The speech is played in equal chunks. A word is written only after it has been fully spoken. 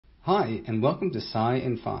Hi, and welcome to Sci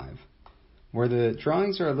in 5, where the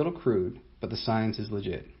drawings are a little crude, but the science is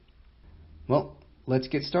legit. Well, let's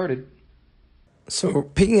get started. So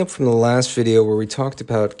picking up from the last video where we talked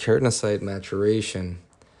about keratinocyte maturation,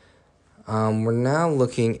 we're now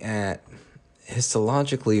looking at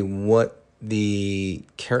histologically what the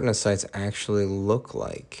keratinocytes actually look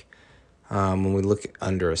like when we look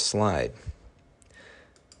under a slide.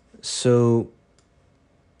 So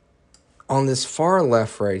on this far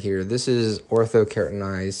left right here, this is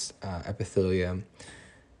orthokertinized epithelia.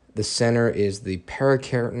 The center is the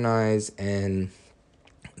parakertinized, and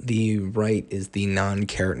the right is the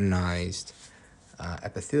non-keratinized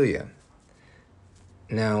epithelia.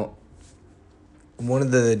 Now, one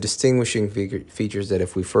of the distinguishing features that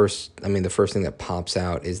the first thing that pops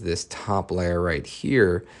out is this top layer right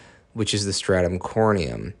here, which is the stratum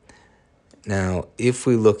corneum. Now, if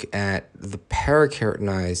we look at the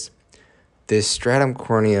parakertinized, this stratum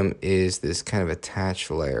corneum is this kind of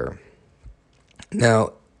attached layer.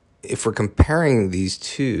 Now, if we're comparing these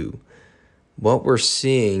two, what we're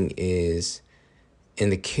seeing is, in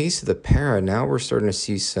the case of the para, now we're starting to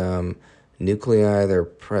see some nuclei that are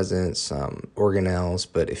present, some organelles,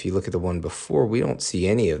 but if you look at the one before, we don't see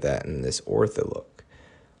any of that in this ortho look.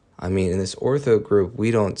 In this ortho group,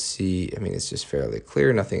 we don't see, it's just fairly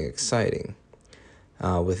clear, nothing exciting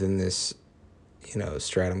within this,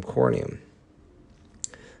 stratum corneum.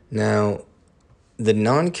 Now, the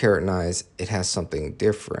non-keratinized, it has something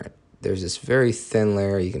different. There's this very thin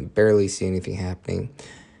layer, you can barely see anything happening.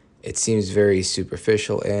 It seems very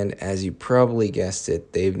superficial, and as you probably guessed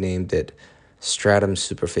it, they've named it stratum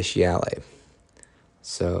superficiale.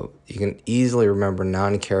 So you can easily remember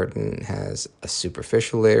non-keratin has a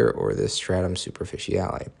superficial layer or this stratum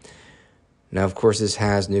superficiale. Now, of course, this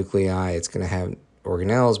has nuclei, it's going to have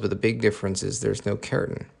organelles, but the big difference is there's no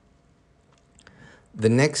keratin. The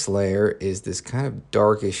next layer is this kind of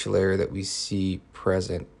darkish layer that we see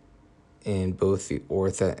present in both the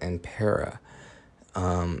ortho and para.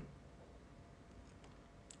 And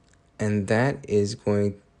that is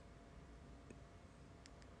going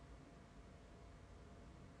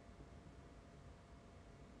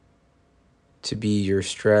to be your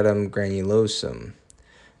stratum granulosum.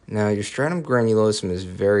 Now, your stratum granulosum is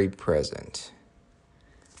very present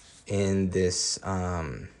in this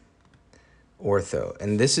ortho.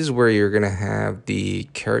 And this is where you're going to have the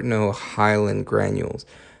keratinohyaline granules.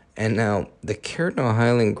 And now, the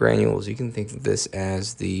keratinohyaline granules, you can think of this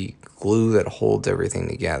as the glue that holds everything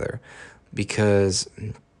together, because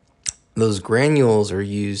those granules are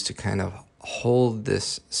used to kind of hold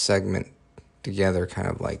this segment together, kind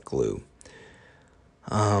of like glue.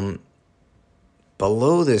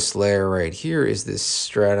 Below this layer right here is this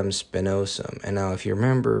stratum spinosum. And now, if you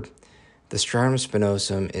remember, the stratum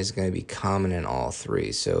spinosum is going to be common in all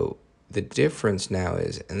three. So the difference now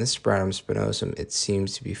is, in the stratum spinosum, it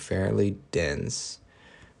seems to be fairly dense.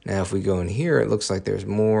 Now, if we go in here, it looks like there's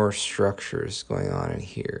more structures going on in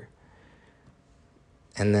here.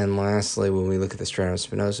 And then lastly, when we look at the stratum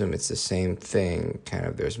spinosum, it's the same thing, kind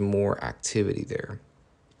of there's more activity there.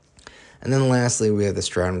 And then lastly, we have the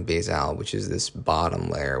stratum basale, which is this bottom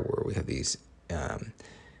layer where we have these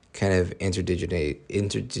kind of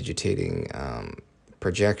interdigitating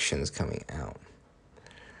projections coming out.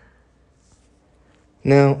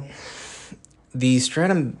 Now, the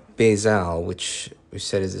stratum basale, which we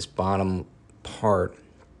said is this bottom part,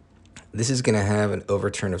 this is going to have an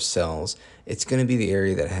overturn of cells. It's going to be the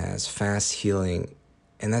area that has fast healing,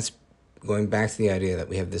 and that's going back to the idea that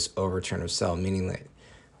we have this overturn of cell, meaning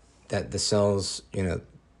that the cells, they're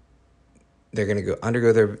going to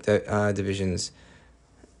undergo their divisions,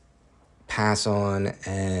 pass on,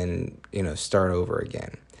 and, start over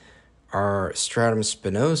again. Our stratum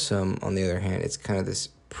spinosum, on the other hand, it's kind of this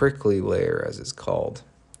prickly layer, as it's called.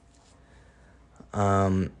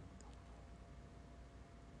 Now,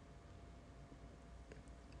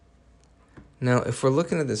 if we're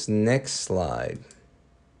looking at this next slide,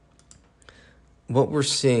 what we're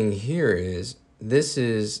seeing here is,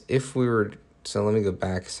 so let me go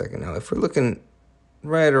back a second now. If we're looking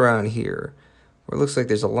right around here, where it looks like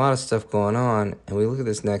there's a lot of stuff going on, and we look at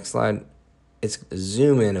this next slide, it's a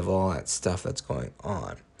zoom in of all that stuff that's going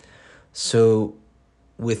on. So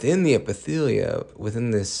within the epithelia,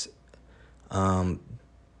 within this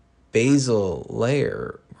basal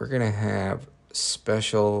layer, we're going to have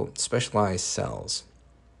specialized cells.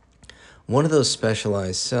 One of those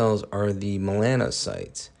specialized cells are the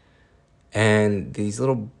melanocytes. And these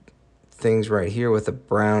little things right here with the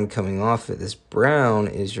brown coming off it, this brown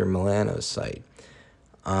is your melanocyte.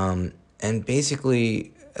 And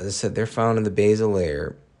basically, as I said, they're found in the basal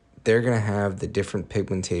layer. they're going to have the different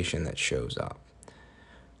pigmentation that shows up.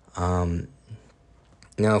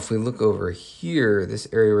 Now, if we look over here, this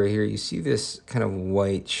area right here, you see this kind of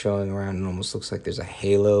white showing around and almost looks like there's a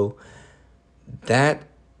halo. That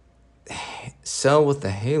cell with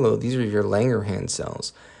the halo, these are your Langerhans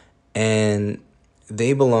cells, and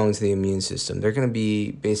they belong to the immune system. They're going to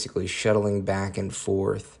be basically shuttling back and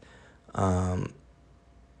forth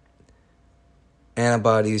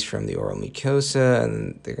antibodies from the oral mucosa,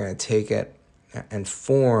 and they're going to take it and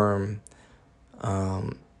form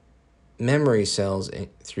memory cells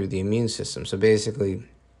through the immune system. So basically,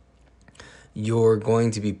 you're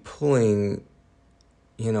going to be pulling,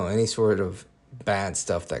 any sort of bad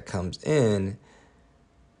stuff that comes in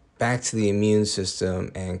back to the immune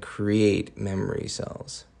system and create memory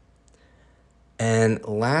cells. And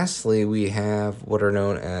lastly, we have what are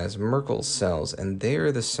known as Merkel cells, and they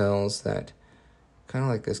are the cells that, kind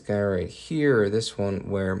of like this guy right here, or this one,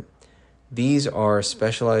 where these are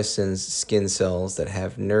specialized skin cells that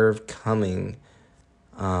have nerve coming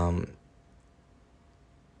or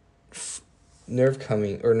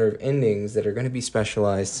nerve endings that are going to be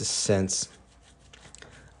specialized to sense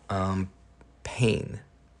pain.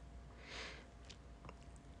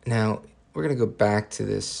 Now, we're going to go back to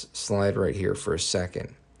this slide right here for a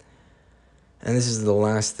second. And this is the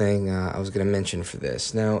last thing I was going to mention for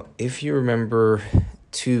this. Now, if you remember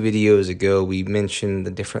 2 videos ago, we mentioned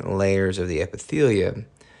the different layers of the epithelia,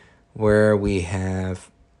 where we have,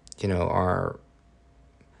 our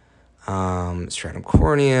stratum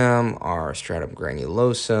corneum, our stratum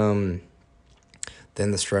granulosum,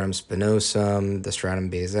 then the stratum spinosum, the stratum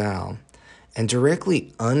basal. And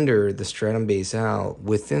directly under the stratum basal,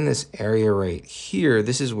 within this area right here,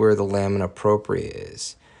 this is where the lamina propria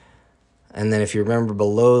is. And then if you remember,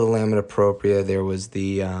 below the lamina propria, there was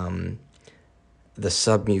the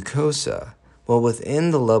submucosa. Well,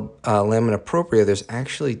 within the lamina propria, there's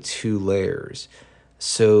actually 2 layers.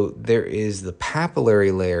 So there is the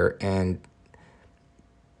papillary layer, and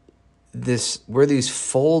where these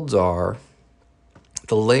folds are,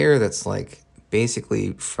 the layer that's like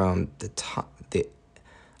basically from the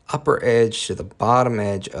upper edge to the bottom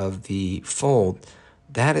edge of the fold,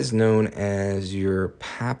 that is known as your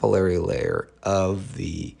papillary layer of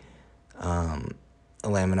the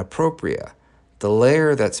lamina propria. The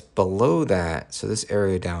layer that's below that, so this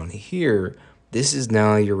area down here, this is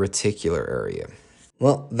now your reticular area.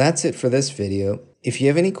 Well, that's it for this video. If you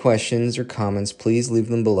have any questions or comments, please leave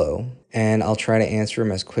them below, and I'll try to answer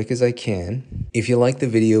them as quick as I can. If you like the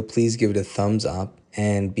video, please give it a thumbs up,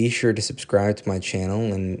 and be sure to subscribe to my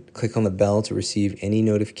channel and click on the bell to receive any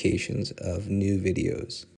notifications of new videos.